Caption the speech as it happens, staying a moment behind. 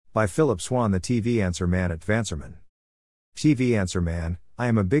By Philip Swan, the TV Answer Man at Vanserman. TV Answer Man, I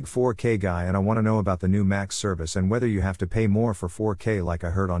am a big 4K guy and I want to know about the new Max service and whether you have to pay more for 4K like I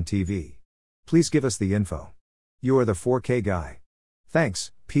heard on TV. Please give us the info. You are the 4K guy.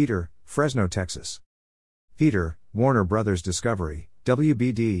 Thanks, Peter, Fresno, Texas. Peter, Warner Brothers Discovery,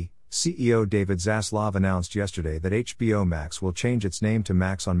 WBD, CEO David Zaslav announced yesterday that HBO Max will change its name to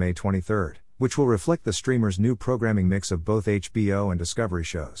Max on May 23, which will reflect the streamer's new programming mix of both HBO and Discovery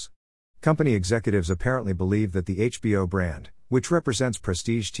shows. Company executives apparently believe that the HBO brand, which represents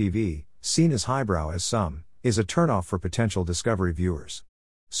prestige TV, seen as highbrow as some, is a turnoff for potential Discovery viewers.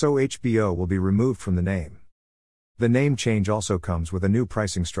 So HBO will be removed from the name. The name change also comes with a new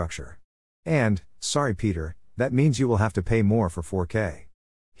pricing structure. And, sorry Peter, that means you will have to pay more for 4K.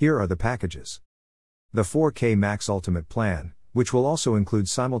 Here are the packages. The 4K Max Ultimate Plan, which will also include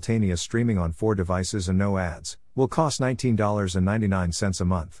simultaneous streaming on 4 devices and no ads, will cost $19.99 a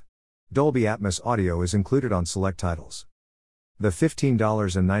month. Dolby Atmos audio is included on select titles. The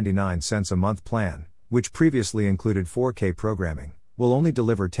 $15.99 a month plan, which previously included 4K programming, will only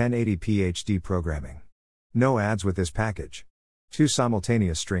deliver 1080p HD programming. No ads with this package. 2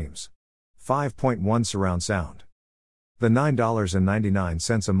 simultaneous streams. 5.1 surround sound. The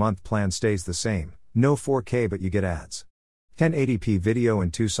 $9.99 a month plan stays the same, no 4K but you get ads. 1080p video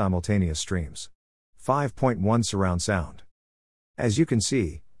and 2 simultaneous streams. 5.1 surround sound. As you can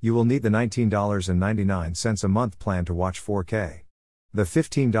see, you will need the $19.99 a month plan to watch 4K. The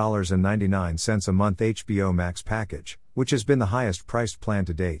 $15.99 a month HBO Max package, which has been the highest priced plan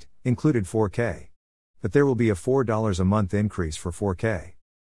to date, included 4K. But there will be a $4 a month increase for 4K.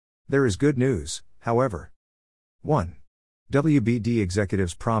 There is good news, however. 1. WBD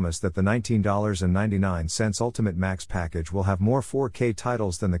executives promise that the $19.99 Ultimate Max package will have more 4K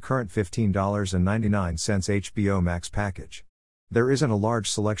titles than the current $15.99 HBO Max package. There isn't a large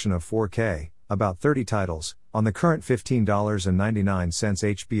selection of 4K, about 30 titles, on the current $15.99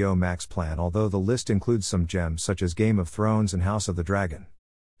 HBO Max plan, although the list includes some gems such as Game of Thrones and House of the Dragon.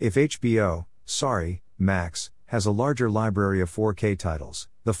 If Max, has a larger library of 4K titles,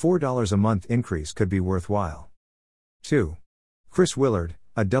 the $4 a month increase could be worthwhile. 2. Chris Willard,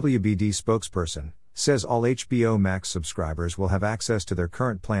 a WBD spokesperson, says all HBO Max subscribers will have access to their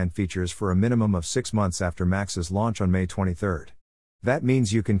current plan features for a minimum of 6 months after Max's launch on May 23. That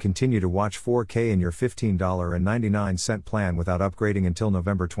means you can continue to watch 4K in your $15.99 plan without upgrading until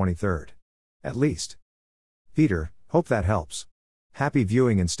November 23. At least. Peter, hope that helps. Happy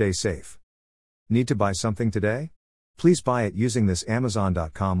viewing and stay safe. Need to buy something today? Please buy it using this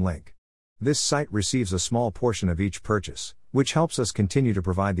Amazon.com link. This site receives a small portion of each purchase, which helps us continue to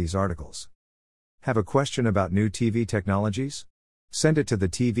provide these articles. Have a question about new TV technologies? Send it to the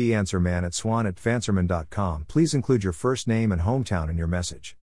TV Answer Man at swan@vanserman.com. Please include your first name and hometown in your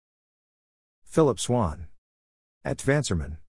message. Philip Swan. At Vanserman.